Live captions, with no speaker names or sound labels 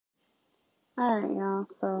Alright, y'all.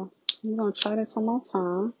 So I'm gonna try this one more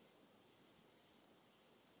time.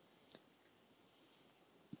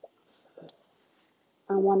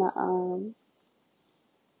 I wanna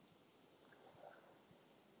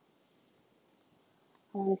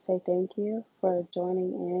say thank you for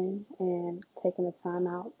joining in and taking the time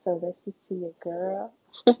out to listen to your girl.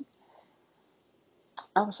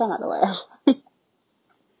 I was trying not to laugh.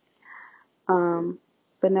 Um,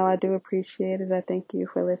 but no, I do appreciate it. I thank you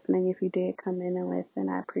for listening. If you did come in and listen,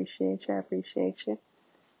 I appreciate you. I appreciate you.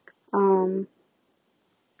 Um,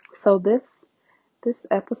 so this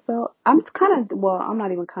episode, I'm kind of well, I'm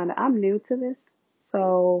not even kind of. I'm new to this,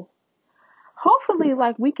 so hopefully,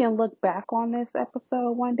 like we can look back on this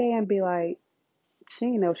episode one day and be like, she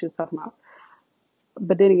didn't know what she was talking about.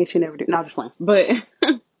 But then again, she never did. No, I'm just playing. But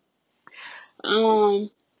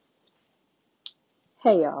um,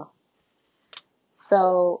 hey y'all.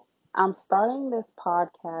 So I'm starting this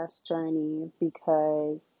podcast journey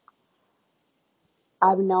because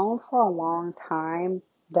I've known for a long time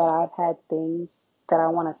that I've had things that I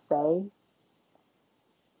want to say,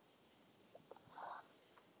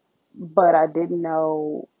 but I didn't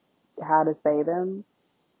know how to say them,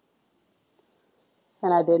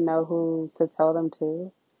 and I didn't know who to tell them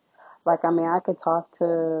to. Like, I mean, I could talk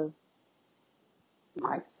to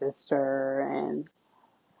my sister and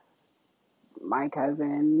my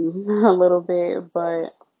cousin a little bit,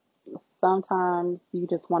 but sometimes you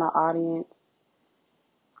just want an audience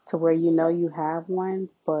to where you know you have one,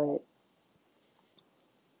 but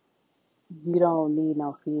you don't need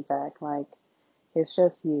no feedback. Like, it's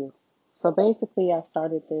just you. So basically, I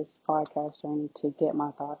started this podcast journey to get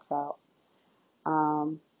my thoughts out.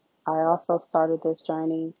 Um, I also started this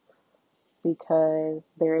journey because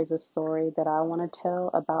there is a story that I want to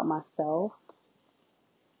tell about myself,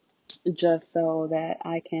 just so that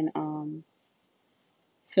I can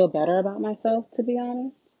feel better about myself, to be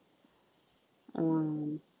honest,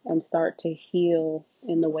 and start to heal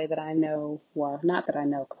in the way that I know. Well, not that I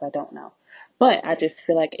know because I don't know, but I just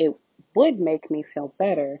feel like it would make me feel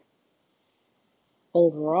better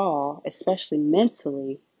overall, especially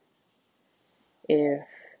mentally, if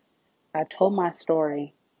I told my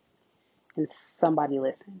story and somebody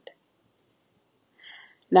listened.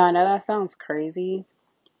 Now, I know that sounds crazy,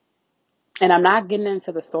 and I'm not getting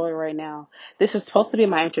into the story right now. This is supposed to be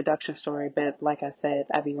my introduction story, but like I said,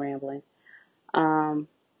 I'd be rambling. Um,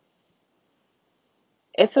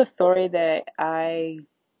 it's a story that I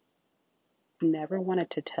never wanted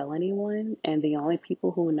to tell anyone, and the only people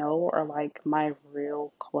who know are like my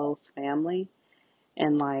real close family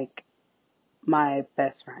and like my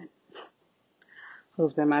best friend,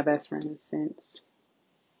 who's been my best friend since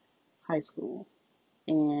high school.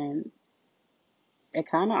 And it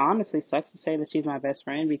kind of honestly sucks to say that she's my best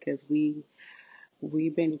friend because we've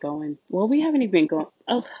been going, well, we haven't even been going.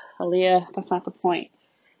 Oh, Aaliyah, that's not the point.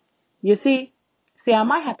 You see, I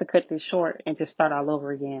might have to cut this short and just start all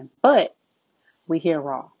over again, but we here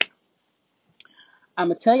raw. I'm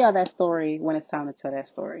gonna tell y'all that story when it's time to tell that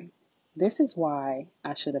story. This is why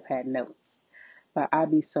I should have had notes, but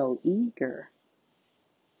I'd be so eager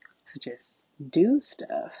to just do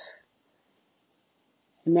stuff.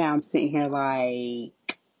 Now I'm sitting here like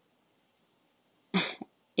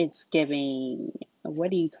it's giving.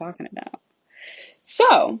 What are you talking about?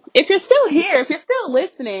 So, if you're still here, if you're still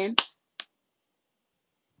listening,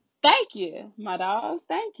 thank you, my dogs.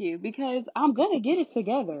 Thank you, because I'm gonna get it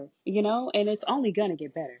together, and it's only gonna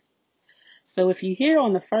get better. So, if you hear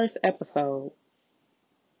on the first episode,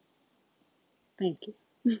 thank you.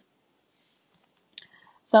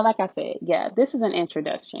 So, like I said, yeah, this is an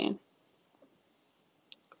introduction.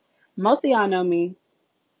 Most of y'all know me.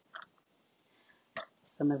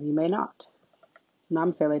 Some of you may not. No,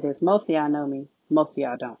 I'm saying like this. Most of y'all know me. Most of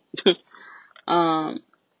y'all don't. Um,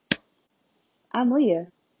 I'm Leah.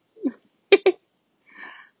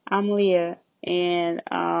 I'm Leah, and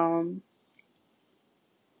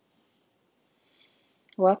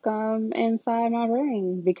welcome inside my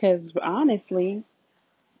brain because honestly,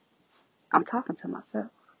 I'm talking to myself.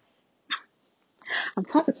 I'm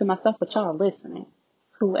talking to myself, but y'all listening.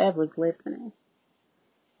 Whoever's listening.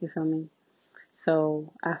 You feel me?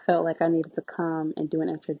 So I felt like I needed to come and do an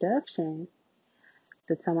introduction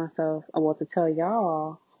to tell myself, well, to tell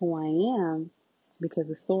y'all who I am, because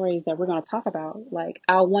the stories that we're going to talk about, like,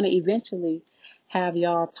 I want to eventually have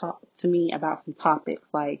y'all talk to me about some topics,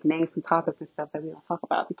 like, name some topics and stuff that we're going to talk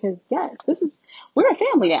about, because, yes, we're a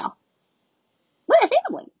family now. We're a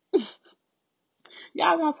family.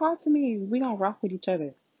 Y'all going to talk to me. We're going to rock with each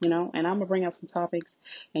other, and I'm going to bring up some topics,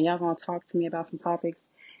 and y'all going to talk to me about some topics,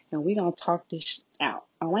 and we're going to talk this out.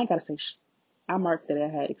 Oh, I ain't got to say I marked that I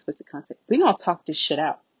had explicit content. We're gonna talk this shit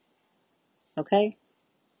out, okay?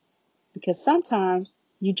 Because sometimes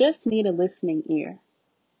you just need a listening ear.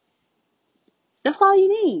 That's all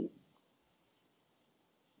you need.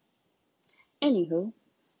 Anywho,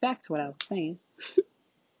 back to what I was saying.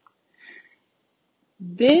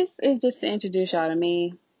 This is just to introduce y'all to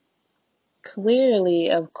me. Clearly,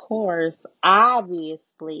 of course,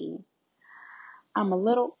 obviously, I'm a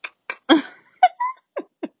little,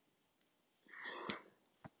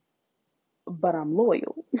 but I'm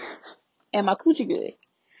loyal. And my coochie good.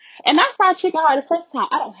 And that fried chicken hard the first time.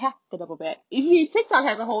 I don't have to double back. You see, TikTok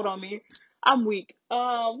has a hold on me. I'm weak.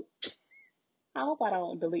 I hope I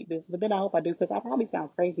don't delete this, but then I hope I do because I probably sound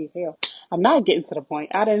crazy as hell. I'm not getting to the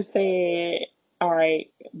point. I didn't say, all right,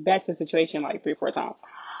 back to the situation like 3 or 4 times.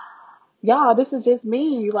 Y'all, this is just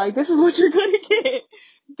me. Like, this is what you're gonna get.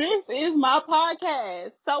 This is my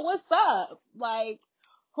podcast. So what's up? Like,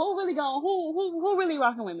 who really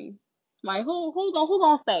rocking with me? Like, who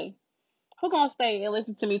gonna stay? Who gonna stay and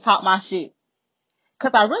listen to me talk my shit?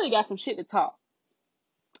 Cause I really got some shit to talk.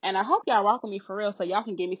 And I hope y'all rock with me for real so y'all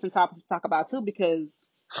can give me some topics to talk about too because,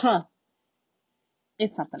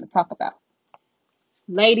 it's something to talk about.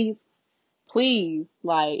 Ladies, please,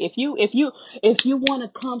 like, if you want to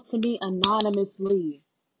come to me anonymously,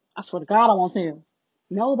 I swear to God, I won't tell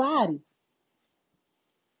nobody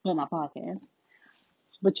on my podcast,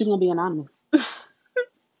 but you're gonna be anonymous.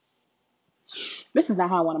 This is not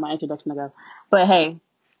how I wanted my introduction to go, but hey,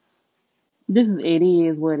 it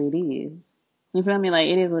is what it is. You feel me? Like,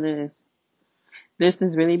 it is what it is. This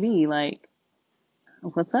is really me. Like,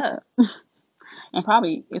 what's up?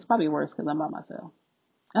 And it's probably worse because I'm by myself.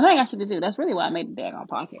 I think I should do. That's really why I made the daggone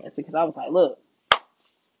podcast because I was like, look,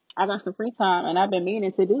 I got some free time and I've been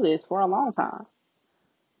meaning to do this for a long time.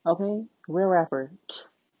 Okay, real rapper,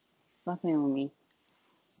 stop playing with me.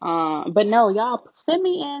 But no, y'all send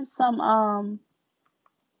me in some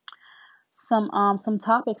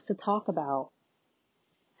topics to talk about,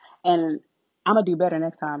 and I'm gonna do better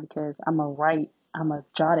next time because I'm gonna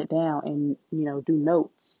jot it down and do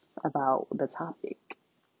notes about the topic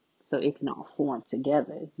so it can all form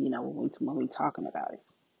together. When we talking about it.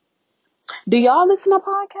 Do y'all listen to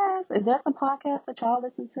podcasts? Is there some podcasts that y'all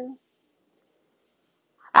listen to?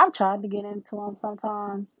 I've tried to get into them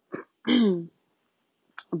sometimes,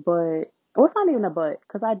 but well, it's not even a but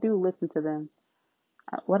because I do listen to them.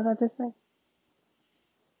 What did I just say?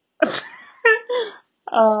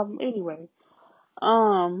 Anyway,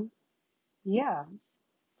 um, yeah.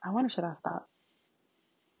 I wonder should I stop?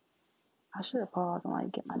 I should have paused and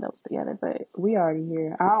like get my notes together, but we already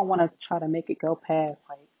here. I don't want to try to make it go past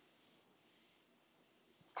like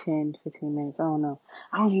 10, 15 minutes. I don't know.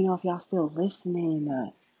 I don't even know if y'all still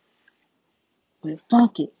listening, but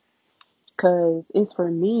fuck it, cause it's for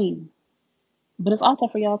me, but it's also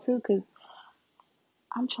for y'all too, cause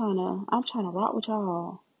I'm trying to rock with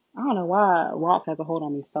y'all. I don't know why rock has a hold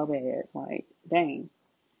on me so bad. Like, dang.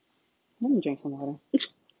 Let me drink some water.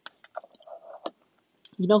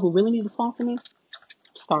 You know who really needs to sponsor me?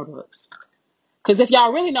 Starbucks. Cause if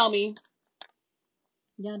y'all really know me,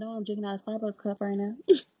 y'all know I'm drinking out of Starbucks cup right now.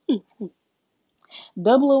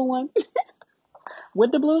 The blue one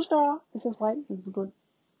with the blue straw. This is white. This is blue.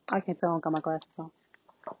 I can't tell. I don't got my glasses on.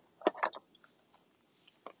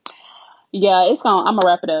 Yeah, it's gonna. I'm gonna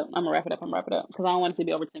wrap it up. I'm gonna wrap it up because I don't want it to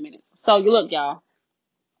be over 10 minutes. So you look, y'all.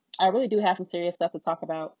 I really do have some serious stuff to talk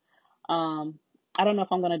about. Um, I don't know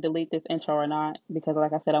if I'm gonna delete this intro or not because,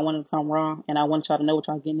 like I said, I wanted to come raw and I want y'all to know what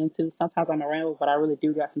y'all getting into. Sometimes I'm a ramble, but I really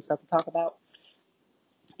do got some stuff to talk about,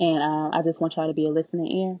 and I just want y'all to be a listening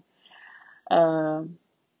ear.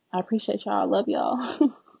 I appreciate y'all. I love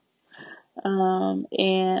y'all.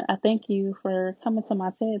 And I thank you for coming to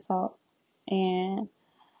my TED Talk. And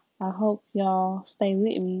I hope y'all stay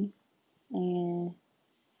with me. And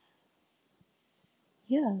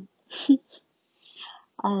yeah.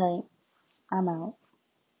 All right. I'm out.